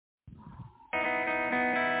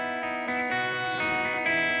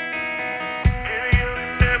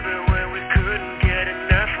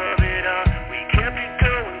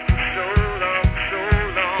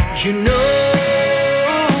You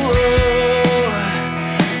know,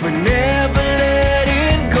 we're never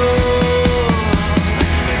letting go.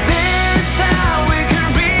 This time we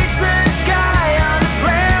can reach the sky. On a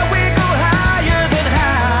prayer we go higher than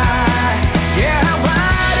high. Yeah, how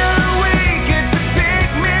wide awake, it's a big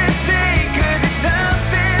mistake, 'cause it's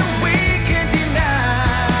something we can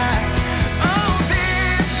deny. Oh,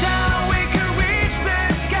 this time we can reach the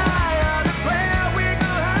sky. On a prayer we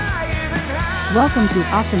go higher than high. Welcome to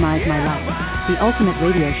Optimize My Life, the ultimate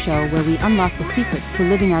radio show where we unlock the secrets to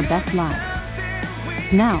living our best lives.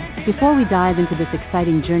 Now, before we dive into this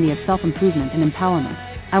exciting journey of self-improvement and empowerment,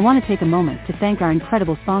 I want to take a moment to thank our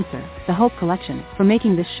incredible sponsor, the Hope Collection, for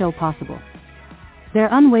making this show possible. Their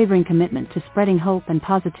unwavering commitment to spreading hope and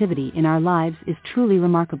positivity in our lives is truly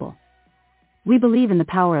remarkable. We believe in the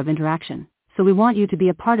power of interaction, so we want you to be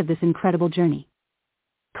a part of this incredible journey.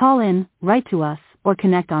 Call in, write to us, or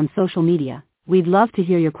connect on social media. We'd love to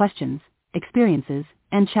hear your questions, experiences,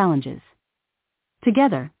 and challenges.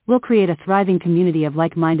 Together, we'll create a thriving community of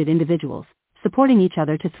like-minded individuals, supporting each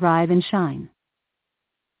other to thrive and shine.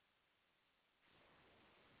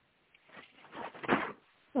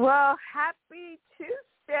 Well, happy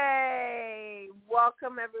Tuesday.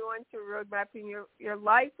 Welcome everyone to Roadmapping Your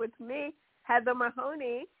Life with me, Heather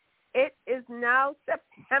Mohoney. It is now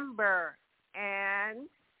September, and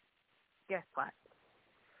guess what?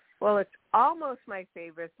 Well, it's almost my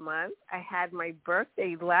favorite month. I had my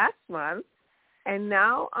birthday last month, and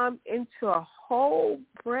now I'm into a whole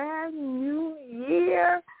brand new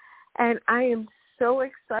year, and I am so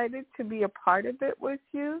excited to be a part of it with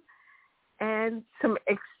you. And some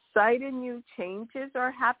exciting new changes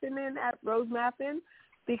are happening at Roadmapping,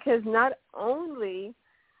 because not only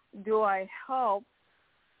do I help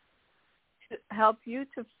you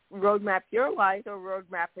to roadmap your life or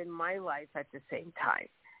roadmap in my life at the same time.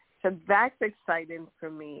 So that's exciting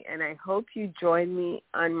for me, and I hope you join me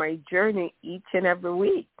on my journey each and every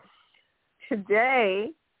week.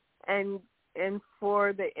 Today, and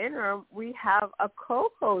for the interim, we have a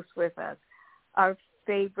co-host with us, our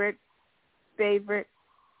favorite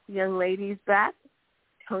young lady's back,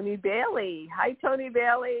 Tony Bailey. Hi, Tony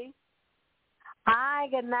Bailey. Hi,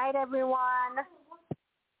 good night, everyone.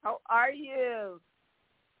 How are you?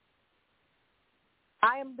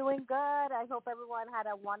 I am doing good. I hope everyone had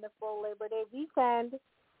a wonderful Labor Day weekend.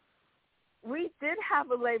 We did have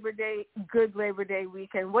a good Labor Day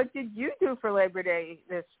weekend. What did you do for Labor Day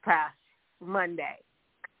this past Monday?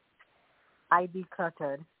 I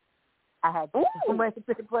decluttered. I had my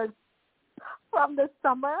papers from the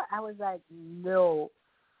summer. I was like, no,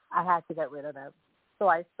 I had to get rid of them. So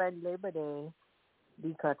I spent Labor Day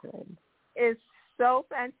decluttering. It's so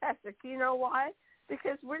fantastic. You know why?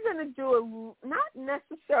 Because we're going to do not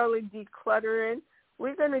necessarily decluttering.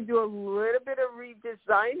 We're going to do a little bit of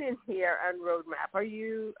redesigning here on Roadmap. Are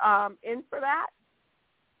you in for that?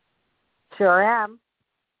 Sure am.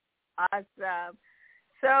 Awesome.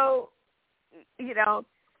 So,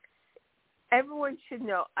 everyone should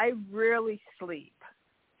know I rarely sleep.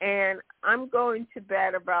 And I'm going to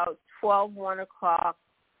bed about 1 o'clock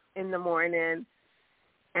in the morning.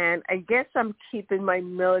 And I guess I'm keeping my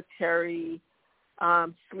military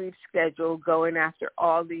sleep schedule going after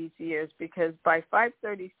all these years, because by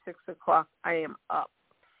 5:30, 6 o'clock, I am up.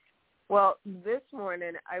 Well, this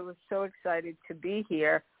morning I was so excited to be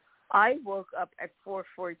here. I woke up at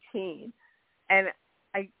 4:14, and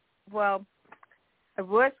I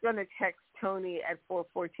was going to text Tony at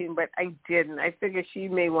 4:14, but I didn't. I figured she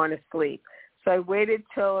may want to sleep. So I waited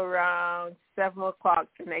till around 7 o'clock,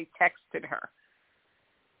 and I texted her.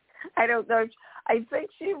 I don't know. I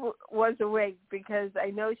think she was awake, because I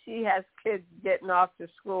know she has kids getting off to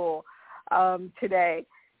school today.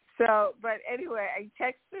 So, but anyway, I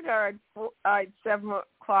texted her at 7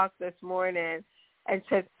 o'clock this morning and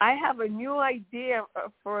said, I have a new idea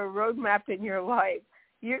for a roadmap in your life.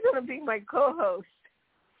 You're going to be my co-host.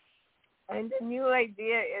 And the new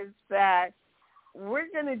idea is that we're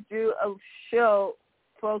going to do a show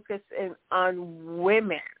focusing on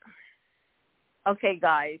women. Okay,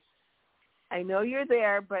 guys. I know you're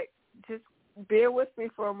there, but just bear with me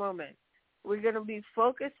for a moment. We're going to be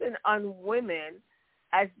focusing on women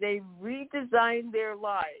as they redesign their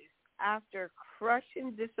lives after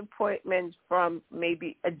crushing disappointments from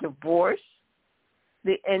maybe a divorce,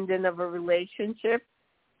 the ending of a relationship,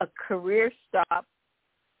 a career stop,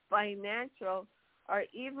 financial, or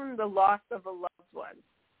even the loss of a loved one.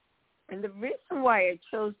 And the reason why I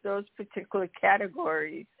chose those particular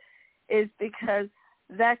categories is because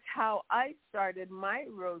that's how I started my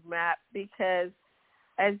roadmap, because,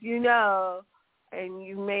 as you know, and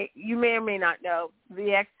you may or may not know,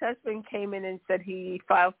 the ex-husband came in and said he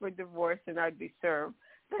filed for divorce and I'd be served.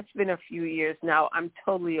 That's been a few years now. I'm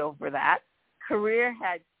totally over that. Career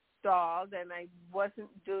had stalled, and I wasn't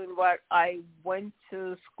doing what I went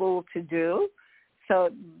to school to do, so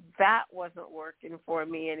that wasn't working for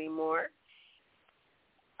me anymore.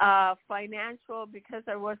 Financial, because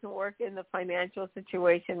I wasn't working, the financial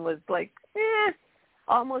situation was like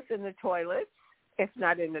almost in the toilet, if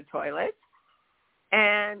not in the toilet.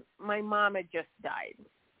 And my mom had just died.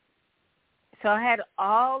 So I had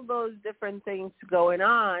all those different things going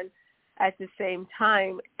on at the same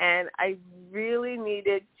time, and I really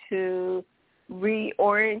needed to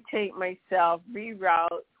reorientate myself,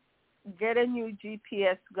 reroute, get a new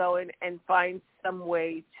GPS going, and find some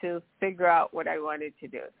way to figure out what I wanted to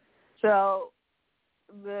do. So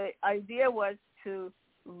the idea was to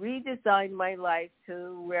redesign my life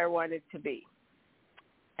to where I wanted to be.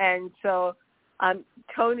 And so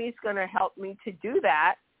Tony's going to help me to do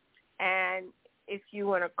that. And if you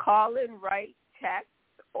want to call in, write, text,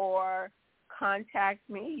 or contact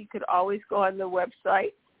me, you could always go on the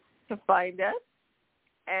website to find us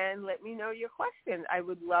and let me know your questions. I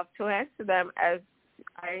would love to answer them as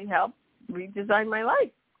I help redesign my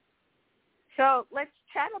life. So let's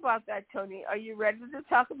chat about that, Tony. Are you ready to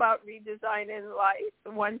talk about redesigning life,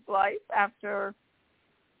 one's life after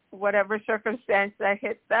whatever circumstance that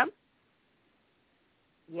hits them?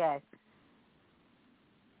 Yes.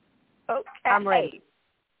 Okay. I'm ready.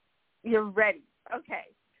 You're ready. Okay.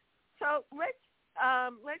 So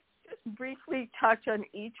let's just briefly touch on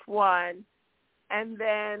each one, and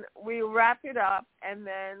then we'll wrap it up, and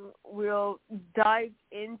then we'll dive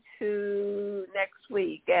into next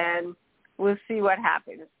week, and we'll see what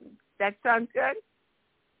happens. That sounds good?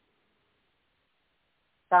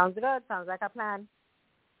 Sounds good. Sounds like a plan.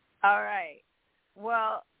 All right.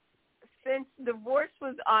 Well, since divorce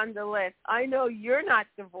was on the list, I know you're not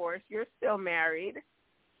divorced. You're still married,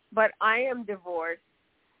 but I am divorced.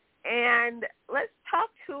 And let's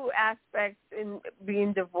talk two aspects in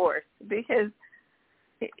being divorced, because,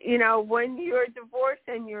 you know, when you're divorced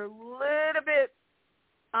and you're a little bit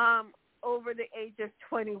over the age of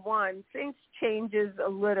 21, things changes a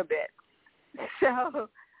little bit. So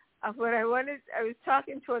I was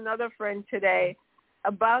talking to another friend today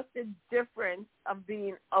about the difference of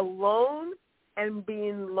being alone and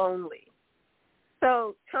being lonely.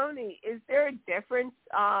 So, Tony, is there a difference?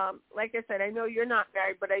 Like I said, I know you're not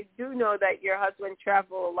married, but I do know that your husband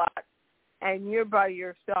travels a lot, and you're by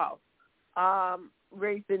yourself,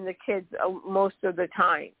 raising the kids most of the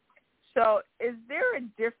time. So is there a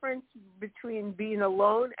difference between being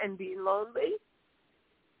alone and being lonely?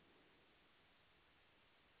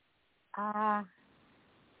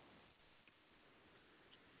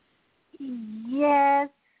 Yes.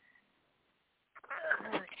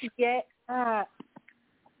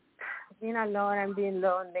 Being alone and being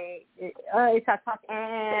lonely, it's a toss.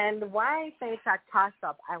 And why I say it's a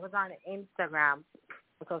toss-up, I was on Instagram,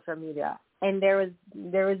 social media, and there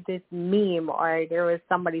was this meme, or there was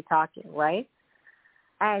somebody talking, right?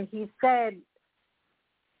 And he said,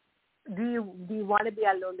 do you want to be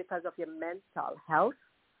alone because of your mental health,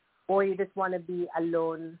 or you just want to be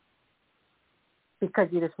alone because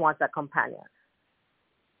you just want a companion?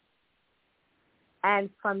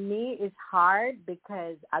 And for me, it's hard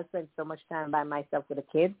because I spend so much time by myself with the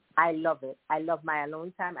kids. I love it. I love my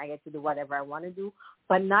alone time. I get to do whatever I want to do.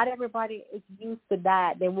 But not everybody is used to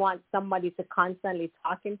that. They want somebody to constantly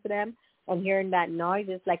talking to them and hearing that noise.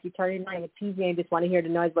 It's like you turn on the TV and you just want to hear the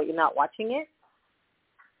noise, but you're not watching it.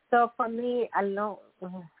 So for me, alone,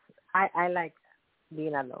 I like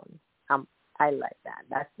being alone. I like that.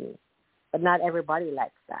 That's me. But not everybody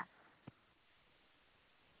likes that.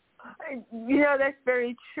 You know, that's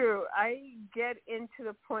very true. I get into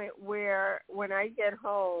the point where when I get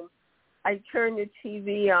home, I turn the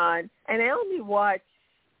TV on, and I only watch,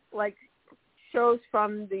 like, shows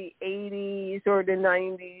from the 80s or the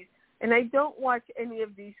 90s, and I don't watch any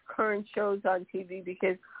of these current shows on TV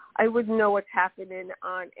because I wouldn't know what's happening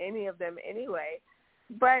on any of them anyway.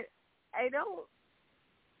 But I don't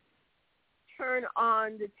turn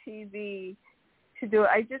on the TV to do it.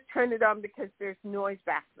 I just turn it on because there's noise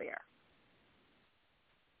back there.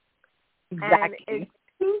 Exactly.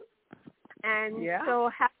 And so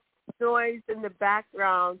having noise in the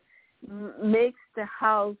background makes the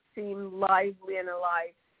house seem lively and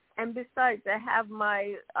alive. And besides, I have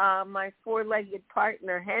my my four-legged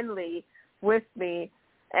partner, Henley, with me,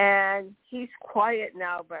 and he's quiet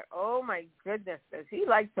now, but oh my goodness, does he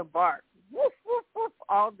like to bark, woof, woof, woof,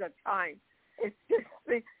 all the time. It's just,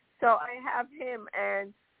 so I have him,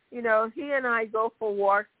 and, you know, he and I go for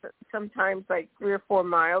walks sometimes like 3 or 4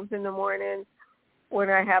 miles in the morning when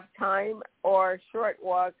I have time, or short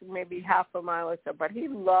walk, maybe half a mile or so. But he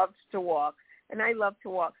loves to walk, and I love to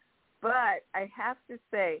walk. But I have to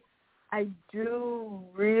say, I do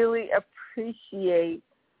really appreciate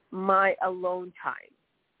my alone time.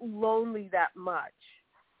 Lonely that much,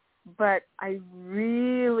 but I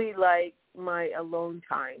really like my alone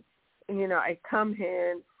time. You know, I come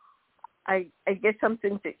in, I get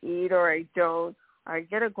something to eat, or I don't. I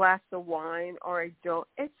get a glass of wine, or I don't.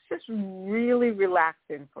 It's just really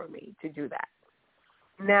relaxing for me to do that.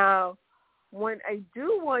 Now, when I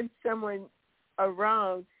do want someone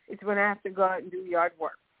around, it's when I have to go out and do yard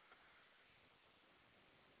work.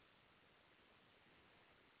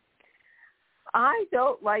 I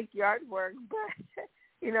don't like yard work, but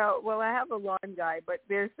you know, well, I have a lawn guy, but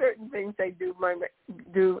there's certain things I do.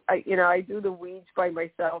 I do the weeds by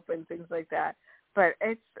myself and things like that. But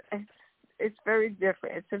it's very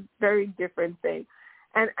different. It's a very different thing,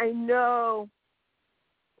 and I know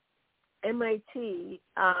MIT,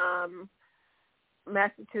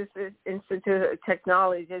 Massachusetts Institute of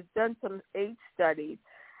Technology, has done some age studies,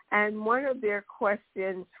 and one of their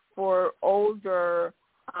questions for older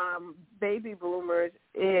baby boomers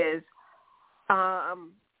is,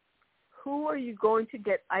 who are you going to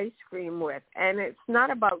get ice cream with? And it's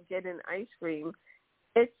not about getting ice cream.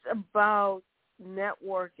 It's about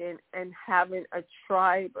networking and having a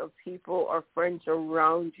tribe of people or friends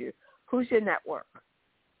around you. Who's your network?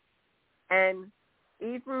 And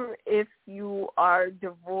even if you are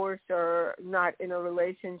divorced or not in a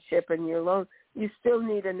relationship and you're alone, you still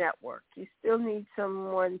need a network. You still need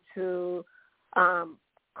someone to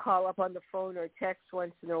call up on the phone or text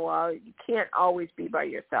once in a while. You can't always be by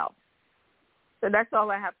yourself. So that's all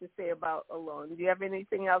I have to say about alone. Do you have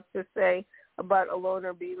anything else to say about alone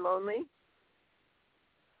or being lonely?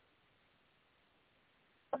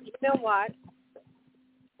 You know what?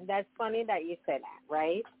 That's funny that you said that,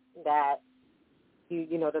 right? That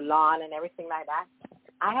you know, the lawn and everything like that.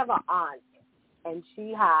 I have an aunt, and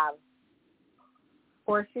she have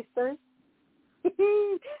 4 sisters,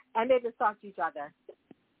 and they just talk to each other.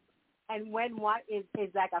 And when what is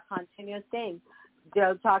like a continuous thing,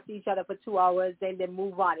 they'll talk to each other for 2 hours, then they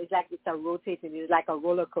move on. It's like it's a rotating. It's like a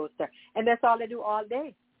roller coaster, and that's all they do all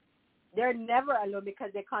day. They're never alone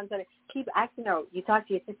because they constantly keep asking her, you talk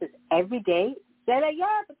to your sisters every day? They're like,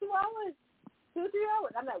 yeah, for 2 hours. 2-3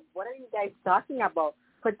 hours. I'm like, what are you guys talking about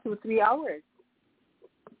for 2-3 hours?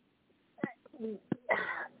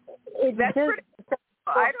 That's pretty cool.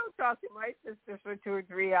 I don't talk to my sisters for 2 or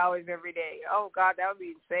 3 hours every day. Oh, God, that would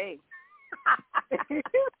be insane.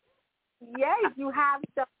 Yes, you have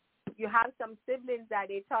some siblings that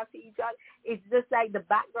they talk to each other. It's just like the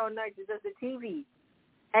background noise. It's just the TV.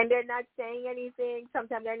 And they're not saying anything.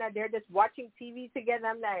 Sometimes they're not. They're just watching TV together.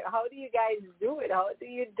 I'm like, how do you guys do it? How do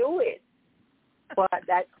you do it? But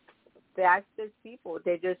that's just people.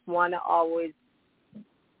 They just want to always,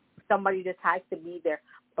 somebody just has to be there.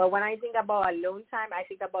 But when I think about alone time, I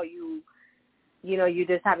think about you know, you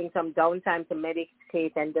just having some downtime to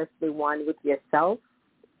meditate and just be one with yourself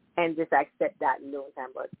and just accept that alone time.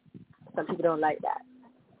 But some people don't like that.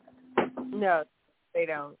 No, they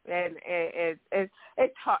don't. And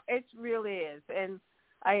it's hard. It really is. And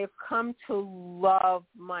I have come to love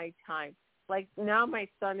my time. Like now my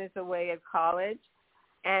son is away at college,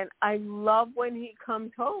 and I love when he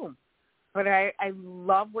comes home. But I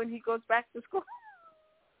love when he goes back to school.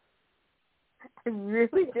 I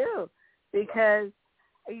really do. Because,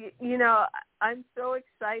 you know, I'm so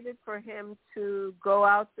excited for him to go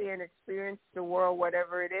out there and experience the world,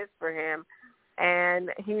 whatever it is for him. And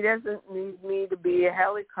he doesn't need me to be a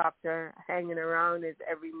helicopter hanging around his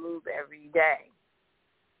every move every day.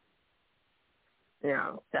 You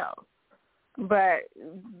know, so. But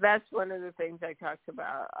that's one of the things I talked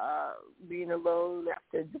about, being alone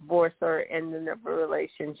after divorce or ending of a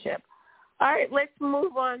relationship. All right, let's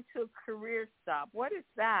move on to career stop. What is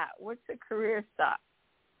that? What's a career stop?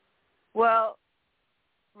 Well,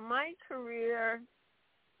 my career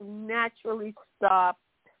naturally stopped,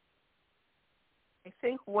 I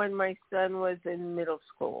think, when my son was in middle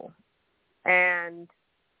school. And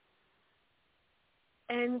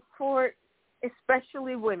for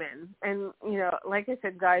especially women, and, you know, like I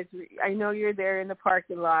said, guys, I know you're there in the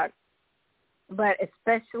parking lot, but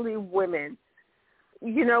especially women,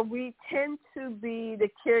 you know, we tend to be the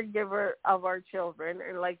caregiver of our children,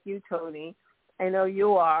 and like you, Tony, I know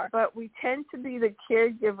you are, but we tend to be the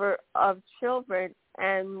caregiver of children,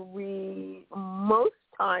 and most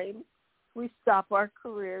times, we stop our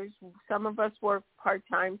careers. Some of us work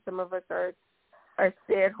part-time. Some of us are are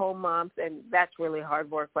stay-at-home moms, and that's really hard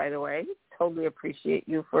work, by the way. Totally appreciate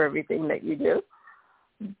you for everything that you do.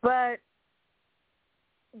 But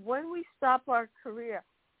when we stop our career,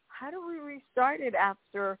 how do we restart it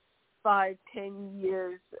after 5-10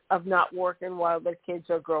 years of not working while the kids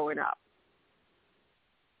are growing up?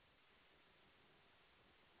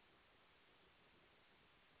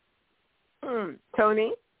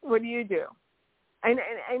 Tony, what do you do?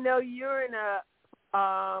 I know you're in a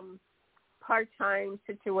part-time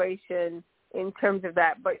situation in terms of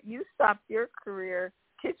that, but you stopped your career.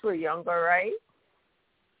 Kids were younger, right?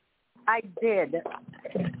 I did,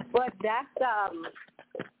 but that's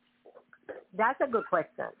a good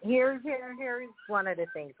question. Here's one of the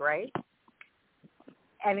things, right?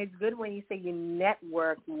 And it's good when you say you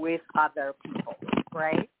network with other people,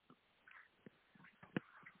 right?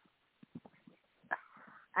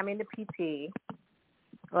 I'm in the PTA.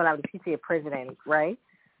 Well, I'm the PTA president, right?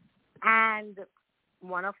 And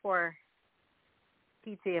one of our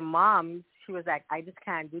PTA moms, she was like, I just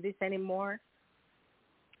can't do this anymore.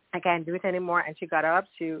 I can't do it anymore. And she got up.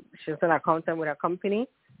 She was an accountant with her company,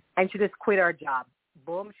 and she just quit her job.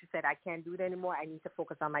 Boom. She said, I can't do it anymore. I need to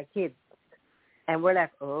focus on my kids. And we're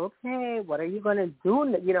like, okay, what are you going to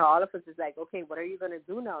do? You know, all of us is like, okay, what are you going to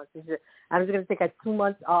do now? She said, I'm just going to take 2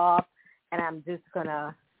 months off, and I'm just going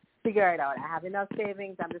to figure it out. I have enough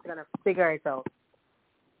savings. I'm just going to figure it out.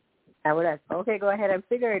 And we're like, okay, go ahead and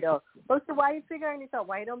figure it out. Oh, so why are you figuring it out?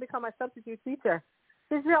 Why you don't become a substitute teacher?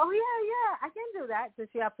 She said, oh, yeah, I can do that. So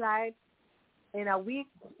she applied in a week.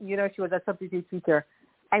 You know, she was a substitute teacher.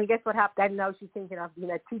 And guess what happened? Now she's thinking of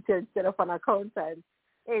being a teacher instead of an accountant.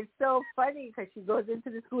 It's so funny because she goes into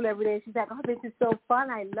the school every day and she's like, oh, this is so fun.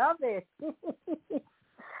 I love it.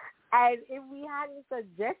 And if we hadn't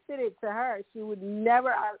suggested it to her, she would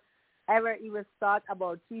never ever even thought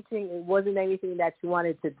about teaching. It wasn't anything that she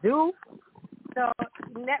wanted to do. So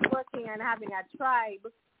networking and having a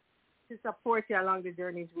tribe to support you along the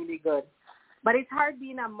journey is really good. But it's hard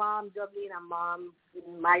being a mom, juggling a mom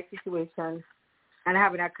in my situation and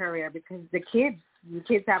having a career because the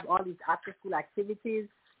kids have all these after-school activities,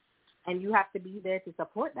 and you have to be there to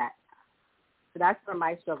support that. So that's where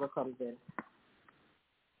my struggle comes in.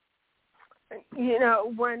 You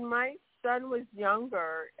know, when my son was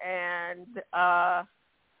younger and I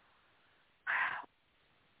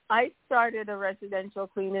started a residential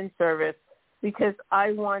cleaning service because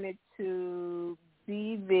I wanted to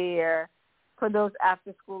be there for those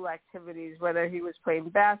after-school activities, whether he was playing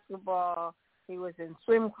basketball, he was in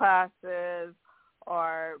swim classes,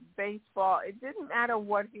 or baseball. It didn't matter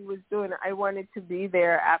what he was doing. I wanted to be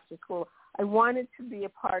there after school. I wanted to be a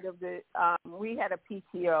part of the we had a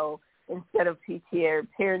PTO instead of PTA,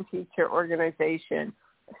 parent-teacher organization,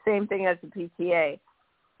 same thing as the PTA.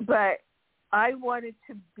 But I wanted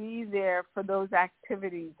to be there for those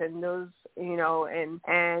activities and those, you know,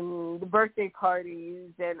 and the birthday parties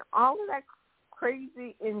and all of that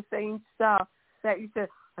crazy, insane stuff that you said,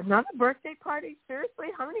 another birthday party? Seriously?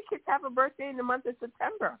 How many kids have a birthday in the month of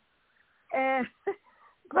September? And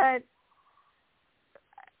but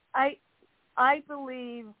I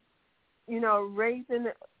believe, you know,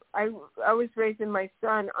 I was raising my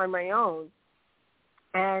son on my own,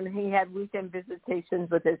 and he had weekend visitations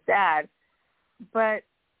with his dad. But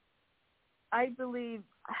I believe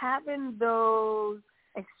having those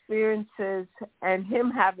experiences and him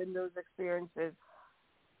having those experiences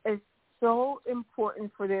is so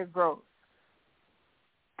important for their growth.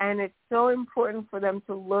 And it's so important for them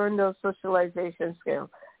to learn those socialization skills.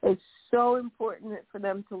 It's so important for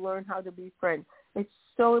them to learn how to be friends. It's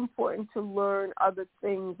so important to learn other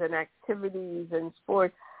things and activities and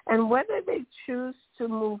sports. And whether they choose to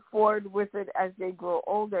move forward with it as they grow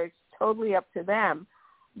older, it's totally up to them.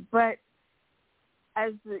 But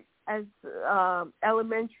as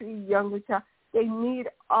elementary, younger child, they need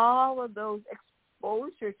all of those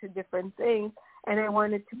exposure to different things, and I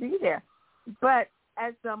wanted to be there. But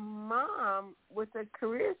as a mom with a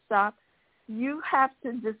career stop, you have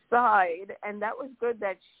to decide, and that was good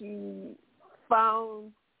that she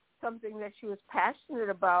found something that she was passionate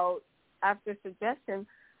about after suggestion.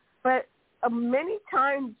 But many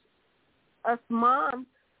times us moms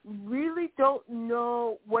really don't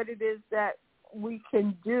know what it is that we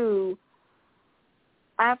can do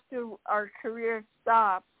after our career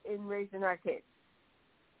stops in raising our kids.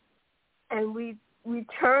 And we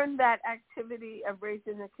turn that activity of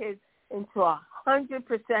raising the kids into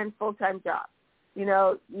 100% full-time job. You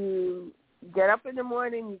know, you get up in the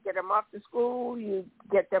morning, you get them off to school, you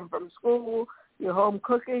get them from school, you're home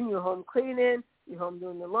cooking, you're home cleaning, you're home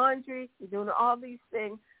doing the laundry, you're doing all these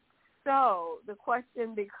things. So the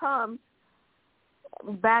question becomes,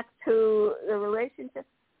 back to the relationship,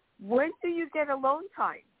 when do you get alone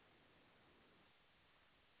time?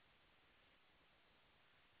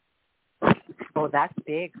 Oh, that's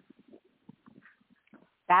big.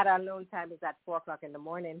 That alone time is at 4 o'clock in the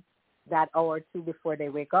morning, that hour or two before they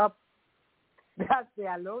wake up. That's the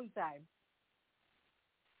alone time.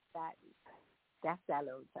 That's the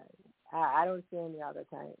alone time. I don't see any other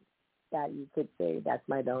time that you could say that's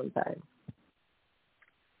my downtime.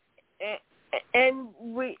 And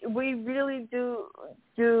we really do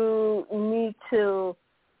need to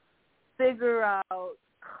figure out,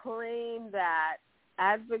 claim that,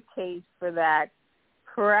 advocate for that,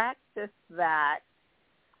 practice that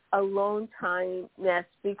alone timeness,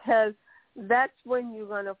 because that's when you're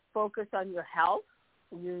going to focus on your health.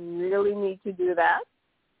 You really need to do that.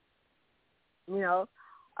 You know,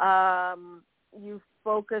 you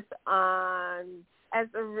focus on, as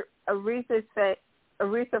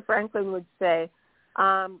Aretha Franklin would say,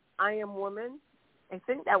 I am woman. I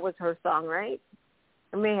think that was her song, right?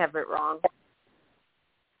 I may have it wrong.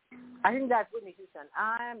 I think that's Whitney Houston.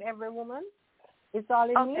 I'm every woman. It's all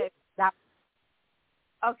in me.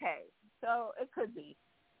 Okay, so it could be.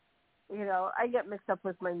 You know, I get mixed up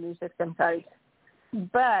with my music sometimes.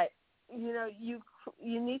 But, you know, you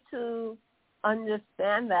need to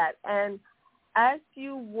understand that. And as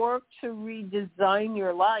you work to redesign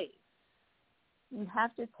your life, you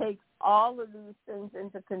have to take all of these things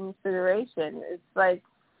into consideration. It's like,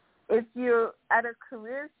 if you're at a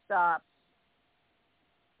career stop,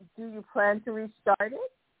 do you plan to restart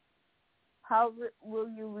it? How will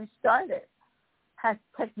you restart it? Has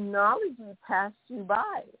technology passed you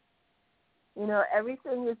by? You know,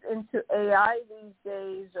 everything is into AI these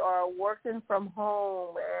days, or working from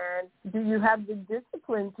home. And do you have the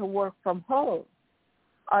discipline to work from home?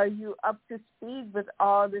 Are you up to speed with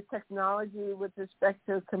all the technology with respect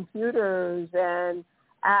to computers and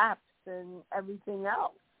apps and everything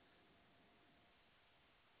else?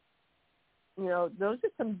 You know, those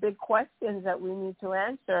are some big questions that we need to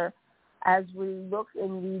answer as we look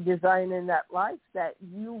in redesigning that life that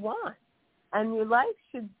you want. And your life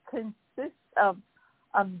should consist of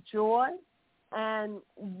joy and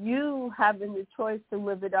you having the choice to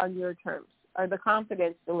live it on your terms, or the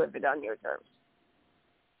confidence to live it on your terms.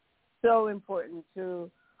 So important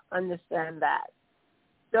to understand that.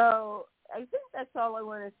 So I think that's all I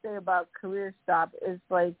want to say about Career Stop is,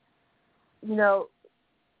 like, you know,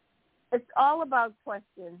 it's all about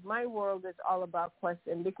questions. My world is all about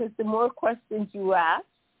questions, because the more questions you ask,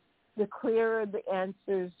 the clearer the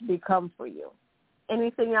answers become for you.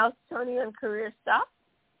 Anything else, Tony, on Career Stop?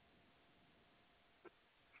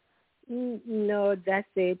 No, that's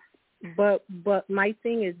it. But my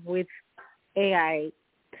thing is with AI,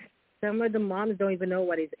 some of the moms don't even know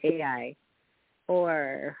what is AI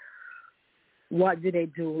or what do they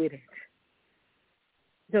do with it.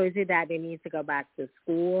 So is it that they need to go back to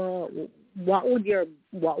school? What would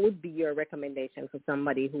be your recommendation for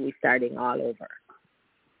somebody who is starting all over,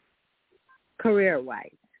 career-wise?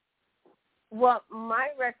 Well, my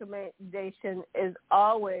recommendation is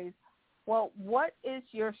always, well, what is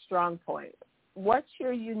your strong point? What's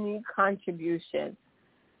your unique contribution?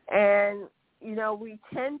 And, you know, we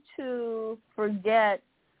tend to forget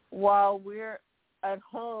while we're at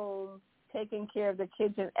home taking care of the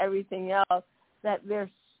kids and everything else that there's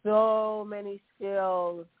so many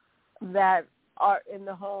skills that are in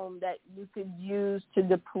the home that you could use to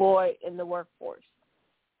deploy in the workforce.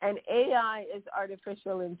 And AI is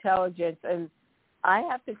artificial intelligence, and I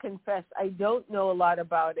have to confess I don't know a lot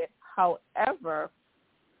about it. However,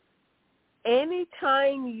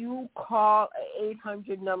 anytime you call an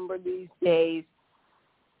 800 number these days,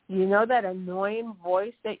 you know that annoying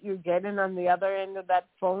voice that you're getting on the other end of that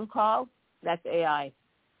phone call? That's AI.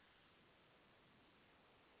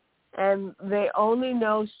 And they only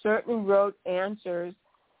know certain rote answers,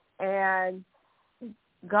 and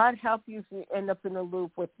God help you if you end up in a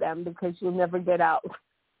loop with them, because you'll never get out.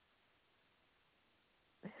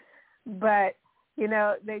 But, you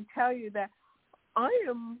know, they tell you that I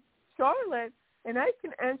am Charlotte and I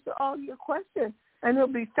can answer all your questions, and it'll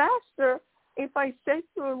be faster if I send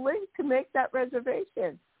you a link to make that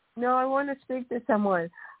reservation. No, I want to speak to someone.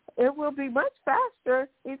 It will be much faster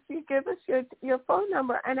if you give us your phone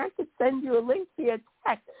number, and I could send you a link via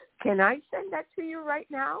text. Can I send that to you right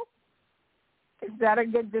now? Is that a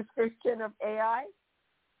good description of AI?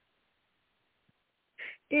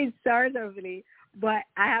 It's certainly, but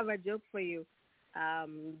I have a joke for you.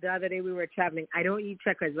 The other day we were traveling. I don't eat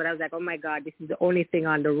checkers, but I was like, oh, my God, this is the only thing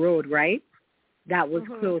on the road, right, that was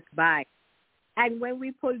close by. And when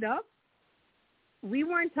we pulled up, we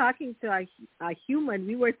weren't talking to a human.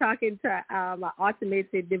 We were talking to an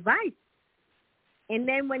automated device. And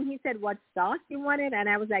then when he said, what sauce you wanted, and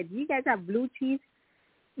I was like, do you guys have blue cheese?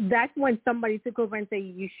 That's when somebody took over and said,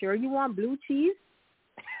 you sure you want blue cheese?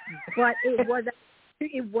 But it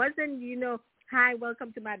wasn't, you know, hi,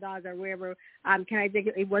 welcome to my dogs or wherever. Can I take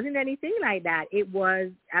it? It wasn't anything like that.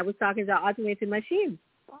 I was talking to an automated machine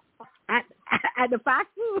at the fast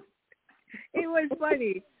food. It was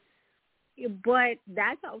funny. But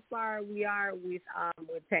that's how far we are with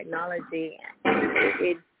technology.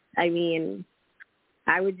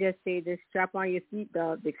 I would just say just strap on your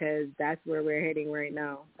seatbelt because that's where we're heading right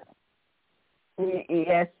now.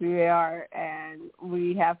 Yes, we are, and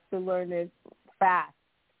we have to learn it fast.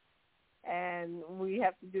 And we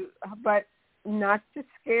have to do, but not to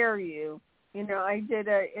scare you. You know, I did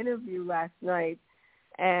an interview last night,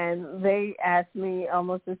 and they asked me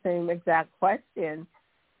almost the same exact question.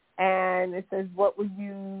 And it says, what would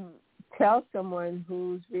you tell someone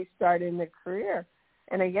who's restarting their career?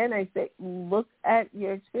 And again, I say, look at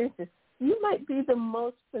your experiences. You might be the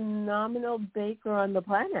most phenomenal baker on the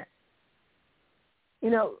planet. You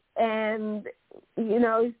know, and, you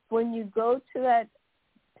know, when you go to that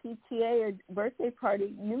PTA or birthday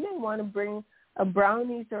party, you may want to bring a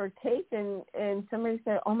brownies or a cake, and somebody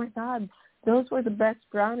said, oh, my God, those were the best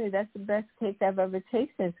brownies. That's the best cake I've ever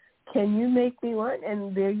tasted. Can you make me one?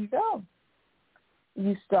 And there you go.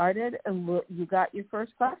 You started and you got your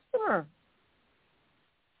first customer.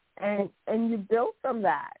 And you built from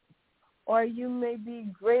that. Or you may be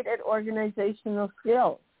great at organizational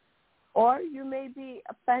skills. Or you may be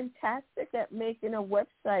fantastic at making a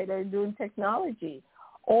website or doing technology.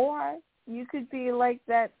 Or you could be like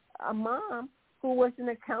that a mom who was an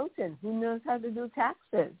accountant who knows how to do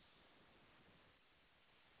taxes.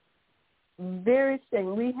 Various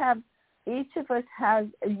things. Each of us has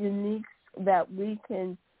a unique that we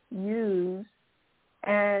can use,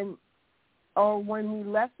 or when we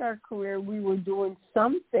left our career, we were doing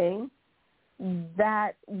something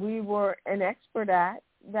that we were an expert at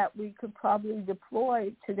that we could probably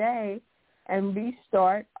deploy today and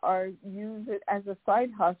restart or use it as a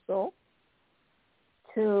side hustle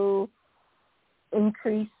to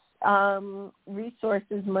increase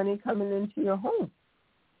resources, money coming into your home.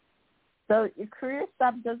 So your career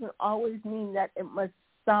stop doesn't always mean that it must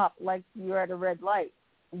stop like you're at a red light.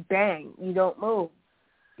 Bang, you don't move.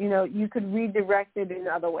 You know, you could redirect it in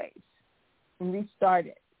other ways and restart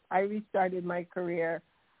it. I restarted my career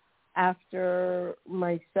after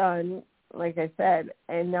my son, like I said,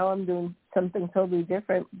 and now I'm doing something totally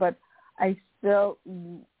different, but I still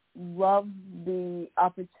love the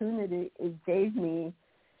opportunity it gave me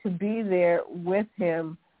to be there with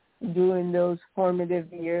him during those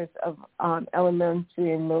formative years of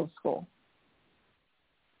elementary and middle school.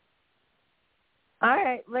 All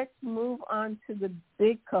right, let's move on to the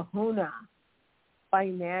big kahuna,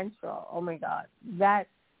 financial. Oh, my God, that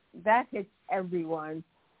hits everyone.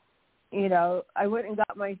 You know, I went and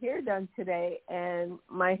got my hair done today, and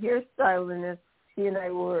my hairstylist, she and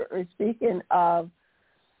I were speaking of,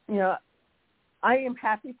 you know, I am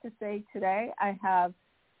happy to say today I have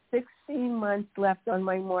 16 months left on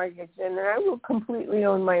my mortgage, and I will completely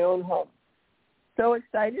own my own home. So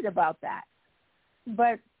excited about that.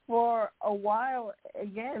 But for a while,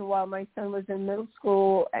 again, while my son was in middle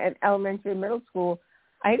school and elementary and middle school,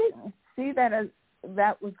 I didn't see that as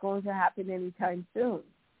that was going to happen anytime soon.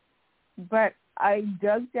 But I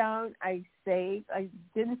dug down, I saved, I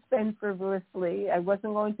didn't spend frivolously. I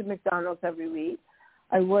wasn't going to McDonald's every week.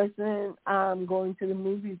 I wasn't going to the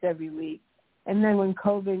movies every week. And then when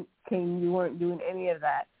COVID came, you weren't doing any of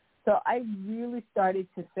that. So I really started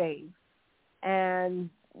to save. And,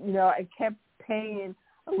 you know, I kept paying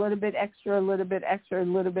a little bit extra, a little bit extra, a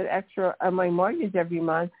little bit extra on my mortgage every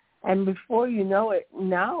month. And before you know it,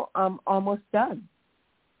 now I'm almost done.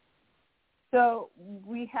 So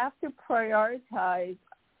we have to prioritize.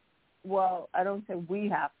 Well, I don't say we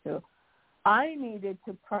have to. I needed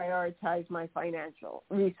to prioritize my financial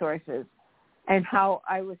resources and how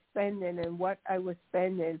I was spending and what I was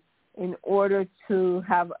spending in order to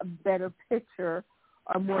have a better picture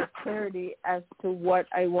or more clarity as to what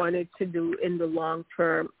I wanted to do in the long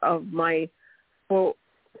term of my for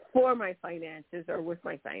my finances or with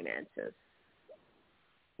my finances.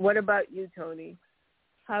 What about you, Tony?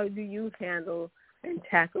 How do you handle and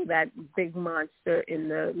tackle that big monster in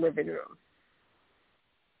the living room?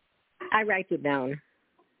 I write it down.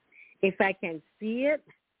 If I can see it,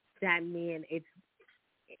 that means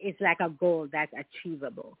it's like a goal that's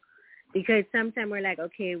achievable. Because sometimes we're like,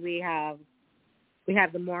 okay, we have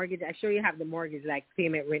the mortgage. I'm sure you have the mortgage like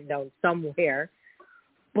payment written down somewhere.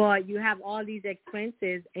 But you have all these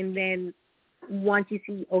expenses, and then once you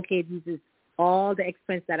see, okay, this is all the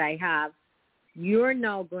expense that I have, you're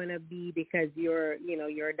now going to be, because you're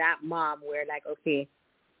that mom where like, okay,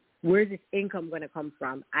 where's this income going to come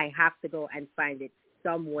from? I have to go and find it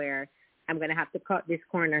somewhere. I'm going to have to cut this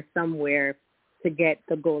corner somewhere to get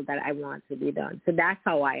the goal that I want to be done. So that's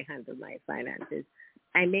how I handle my finances.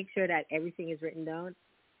 I make sure that everything is written down,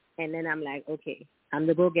 and then I'm like, okay, I'm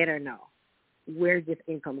the go-getter now. Where's this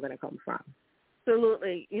income going to come from?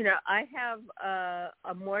 Absolutely. I have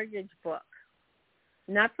a mortgage book,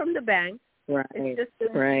 not from the bank. Right. It's just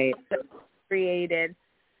a book that's created.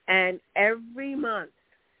 And every month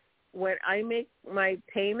when I make my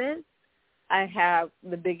payment, I have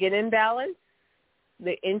the beginning balance,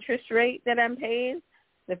 the interest rate that I'm paying,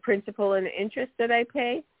 the principal and interest that I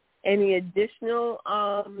pay, any additional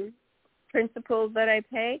principal that I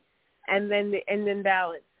pay, and then the ending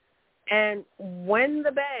balance. And when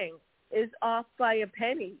the bank is off by a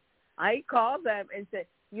penny, I call them and say,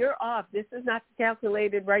 you're off. This is not the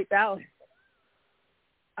calculated right balance.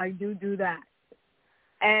 I do that.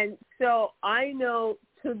 And so I know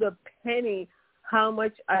to the penny how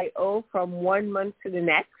much I owe from 1 month to the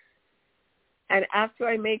next. And after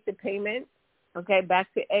I make the payment, okay,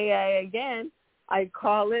 back to AI again, I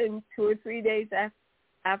call in 2 or 3 days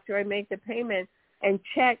after I make the payment and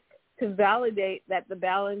check to validate that the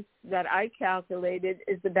balance that I calculated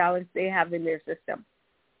is the balance they have in their system.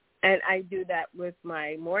 And I do that with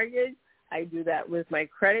my mortgage. I do that with my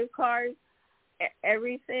credit cards,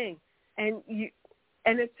 everything. And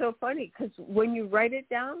it's so funny because when you write it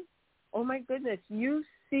down, oh my goodness, you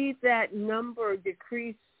see that number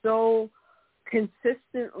decrease so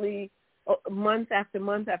consistently month after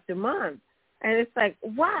month after month. And it's like,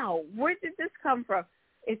 wow, where did this come from?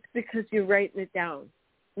 It's because you're writing it down.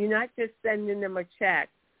 You're not just sending them a check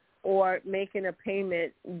or making a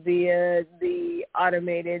payment via the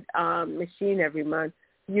automated machine every month.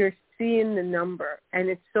 You're seeing the number, and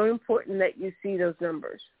it's so important that you see those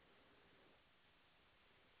numbers.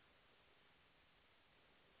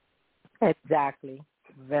 Exactly.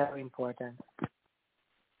 Very important.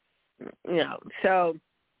 So,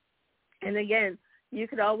 and again, you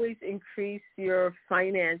could always increase your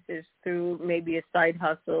finances through maybe a side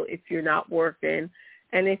hustle if you're not working.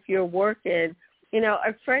 And if you're working,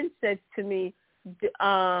 a friend said to me,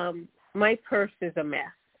 my purse is a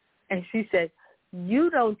mess. And she said, you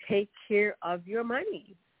don't take care of your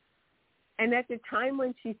money. And at the time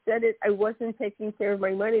when she said it, I wasn't taking care of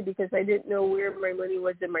my money because I didn't know where my money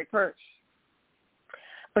was in my purse.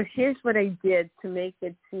 But here's what I did to make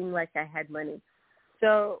it seem like I had money.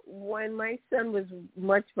 So when my son was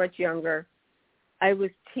much, much younger, I was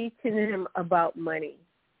teaching him about money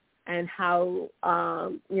and how,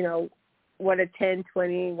 what a 10,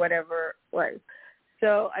 20, whatever was.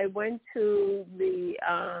 So I went to the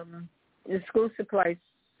school supply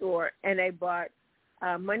store and I bought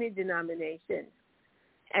money denominations.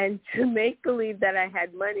 And to make believe that I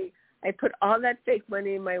had money, I put all that fake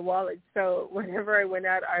money in my wallet. So whenever I went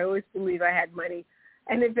out, I always believed I had money.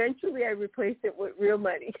 And eventually I replaced it with real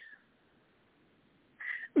money.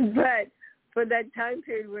 But for that time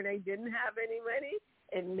period when I didn't have any money,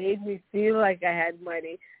 it made me feel like I had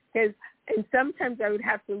money. And sometimes I would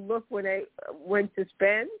have to look when I went to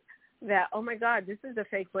spend that, oh, my God, this is a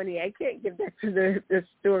fake money. I can't give that to the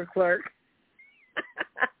store clerk.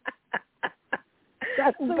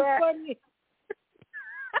 That's so funny.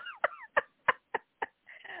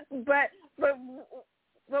 But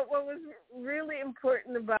what was really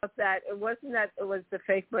important about that, it wasn't that it was the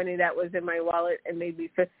fake money that was in my wallet and made me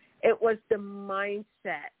feel, it was the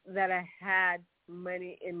mindset that I had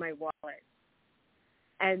money in my wallet.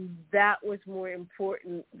 And that was more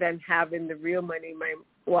important than having the real money in my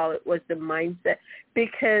wallet, was the mindset.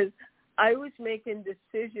 Because I was making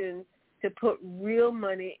decisions to put real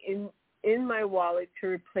money in my wallet to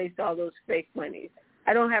replace all those fake monies.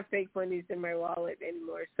 I don't have fake monies in my wallet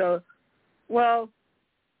anymore. So, well,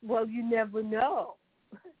 you never know.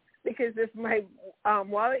 Because if my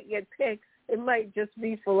wallet gets picked, it might just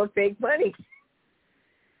be full of fake money.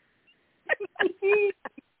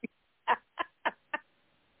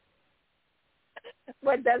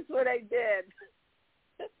 But that's what I did.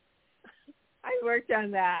 I worked on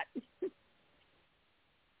that.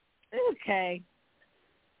 Okay.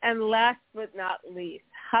 And last but not least,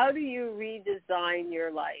 how do you redesign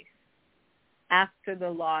your life after the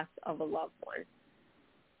loss of a loved one?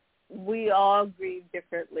 We all grieve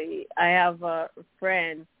differently. I have a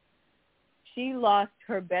friend. She lost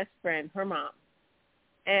her best friend, her mom.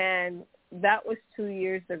 And that was 2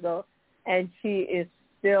 years ago. And she is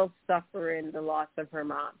still suffering the loss of her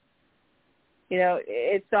mom. You know,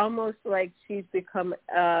 it's almost like she's become,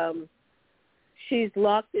 she's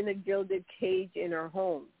locked in a gilded cage in her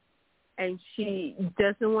home, and she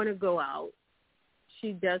doesn't want to go out.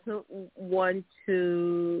 She doesn't want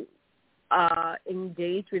to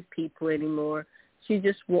engage with people anymore. She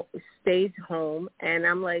just stays home, and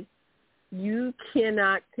I'm like, you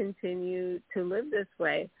cannot continue to live this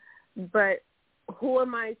way. But who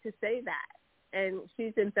am I to say that? And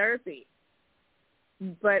she's in therapy.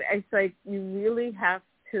 But it's like you really have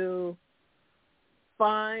to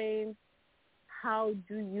find how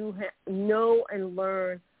do you know and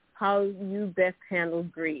learn how you best handle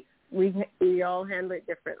grief. We all handle it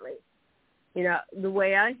differently. You know, the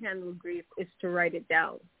way I handle grief is to write it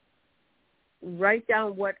down. Write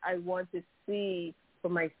down what I want to see for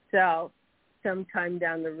myself sometime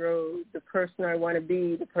down the road, the person I want to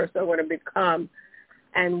be, the person I want to become,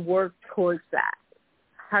 and work towards that.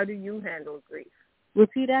 How do you handle grief?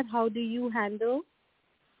 Repeat that. How do you handle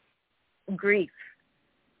grief?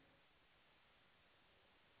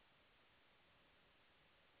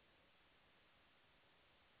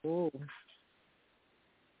 Oh.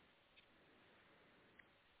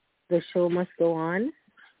 The show must go on.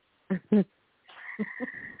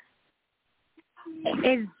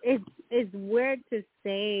 It's weird to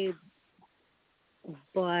say,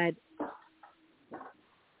 but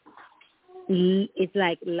it's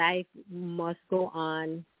like life must go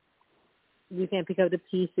on. You can pick up the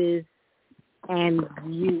pieces, and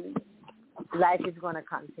life is going to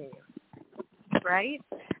continue, right?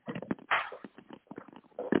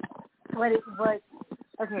 But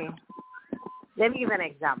okay, let me give an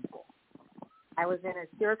example. I was in a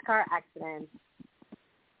serious car accident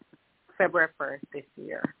February 1st this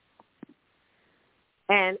year.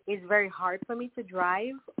 And it's very hard for me to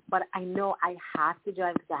drive, but I know I have to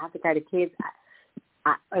drive because I have to carry the kids.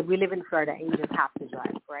 We live in Florida, and you just have to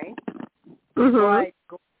drive, right? Mm-hmm. But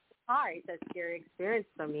going to the car, it's a scary experience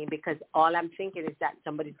for me because all I'm thinking is that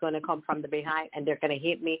somebody's going to come from the behind and they're going to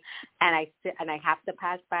hit me, and I have to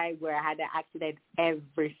pass by where I had an accident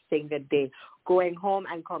every single day. Going home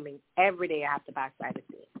and coming every day, I have to pass by the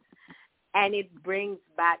scene. And it brings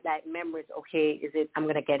back that memories. Okay, I'm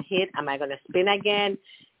going to get hit? Am I going to spin again?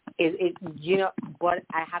 But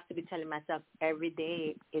I have to be telling myself every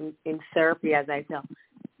day in therapy, as I tell,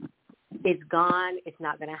 it's gone. It's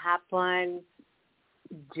not going to happen.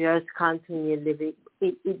 Just continue living.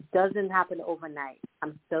 It doesn't happen overnight.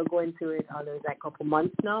 I'm still going through it, although it's like a couple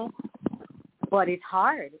months now. But it's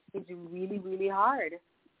hard. It's really, really hard.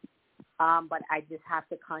 But I just have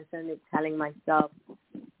to constantly telling myself,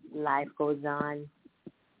 life goes on.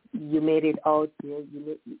 You made it out.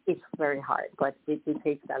 It's very hard, but it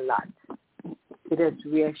takes a lot. You just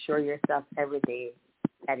reassure yourself every day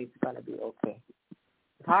that it's going to be okay.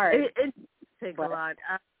 It's hard. It takes a lot.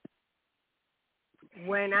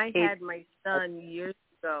 When I had my son years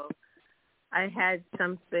ago, I had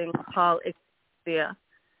something called ectasia,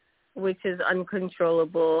 which is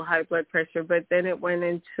uncontrollable high blood pressure, but then it went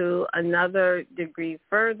into another degree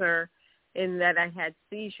further in that I had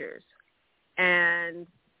seizures. And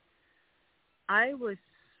I was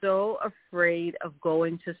so afraid of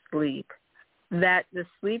going to sleep that the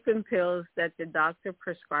sleeping pills that the doctor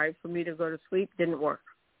prescribed for me to go to sleep didn't work.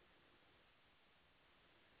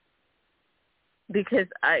 Because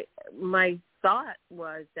my thought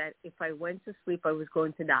was that if I went to sleep, I was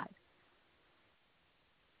going to die.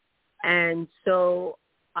 And so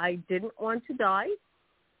I didn't want to die,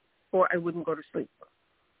 or I wouldn't go to sleep.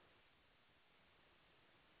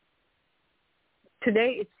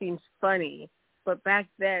 Today it seems funny, but back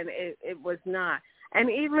then it was not.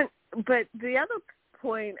 But the other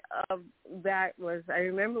point of that was, I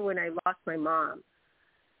remember when I lost my mom.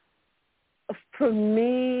 For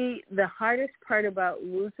me, the hardest part about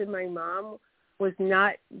losing my mom was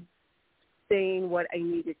not saying what I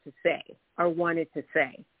needed to say or wanted to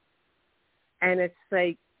say. And it's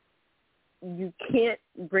like you can't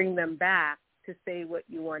bring them back to say what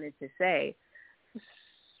you wanted to say.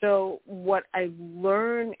 So what I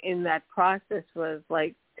learned in that process was,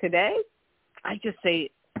 like, today, I just say,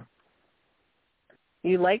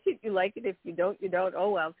 you like it, you like it. If you don't, you don't. Oh,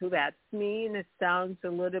 well, too bad. It's me, and it sounds a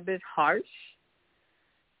little bit harsh.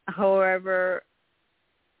 However,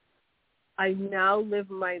 I now live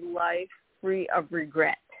my life free of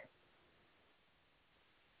regret.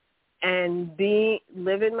 And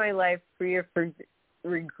living my life free of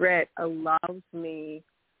regret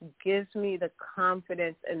gives me the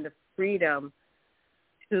confidence and the freedom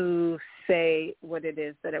to say what it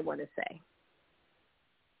is that I want to say.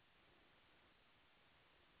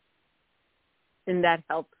 And that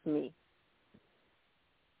helps me.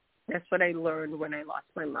 That's what I learned when I lost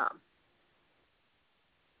my mom.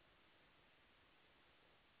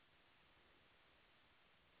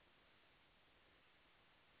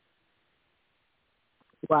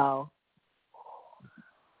 Wow.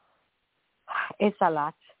 It's a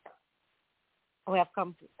lot. We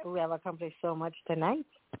have accomplished so much tonight.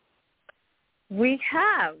 We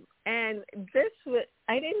have, and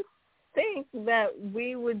I didn't think that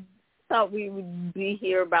thought we would be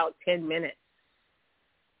here about 10 minutes.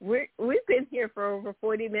 We've been here for over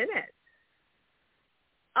 40 minutes.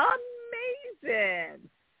 Amazing.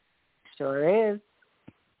 Sure is.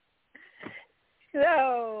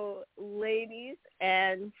 So, ladies,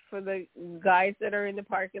 and for the guys that are in the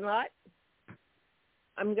parking lot,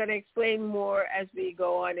 I'm going to explain more as we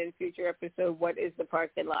go on in future episodes what is the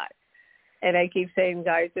parking lot. And I keep saying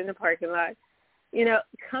guys in the parking lot,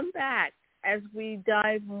 come back as we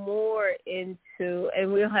dive more into,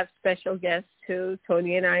 and we'll have special guests too.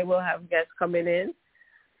 Tony and I will have guests coming in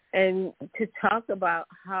and to talk about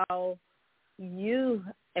how you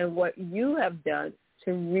and what you have done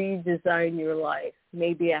to redesign your life,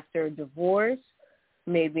 maybe after a divorce,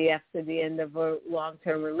 maybe after the end of a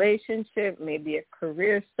long-term relationship, maybe a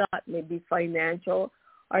career start, maybe financial,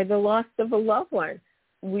 or the loss of a loved one.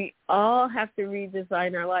 We all have to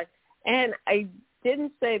redesign our life. And I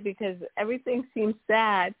didn't say because everything seems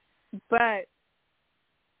sad, but,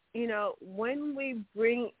 when we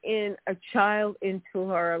bring in a child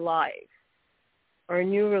into our life or a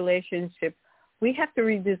new relationship, we have to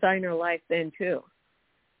redesign our life then too.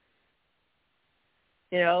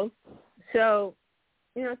 So,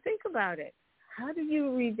 think about it. How do you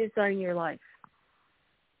redesign your life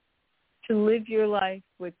to live your life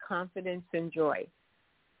with confidence and joy?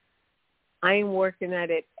 I am working at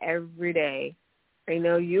it every day. I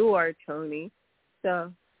know you are, Tony.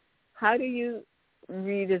 So how do you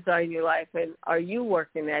redesign your life, and are you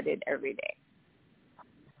working at it every day?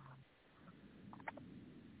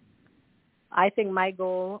 I think my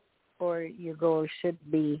goal or your goal should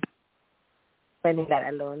be spending that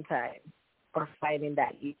alone time or finding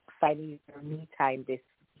your me time this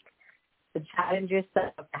week. So challenge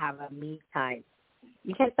yourself to have a me time.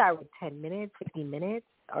 You can start with 10 minutes, 15 minutes,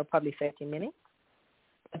 or probably 30 minutes.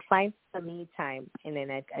 But find some me time, and then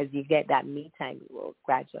as you get that me time, you will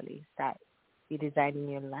gradually start redesigning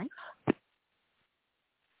your life.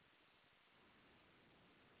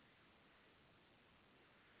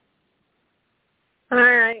 All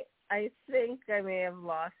right. I think I may have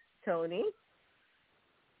lost Tony.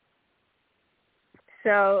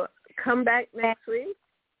 So come back next week.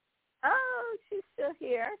 Oh, she's still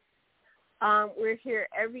here. We're here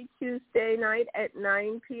every Tuesday night at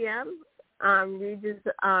 9 p.m.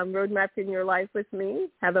 Roadmapping Your Life with me,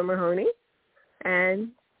 Heather Mohoney, and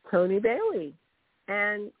Tony Bailey.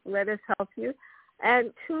 And let us help you.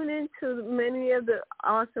 And tune into many of the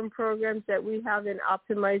awesome programs that we have in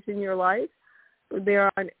Optimizing Your Life. They're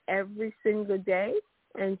on every single day.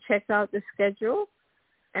 And check out the schedule.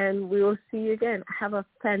 And we will see you again. Have a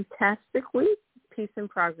fantastic week. Peace and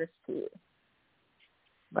progress to you.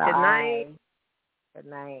 Bye. Good night. Good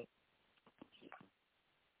night.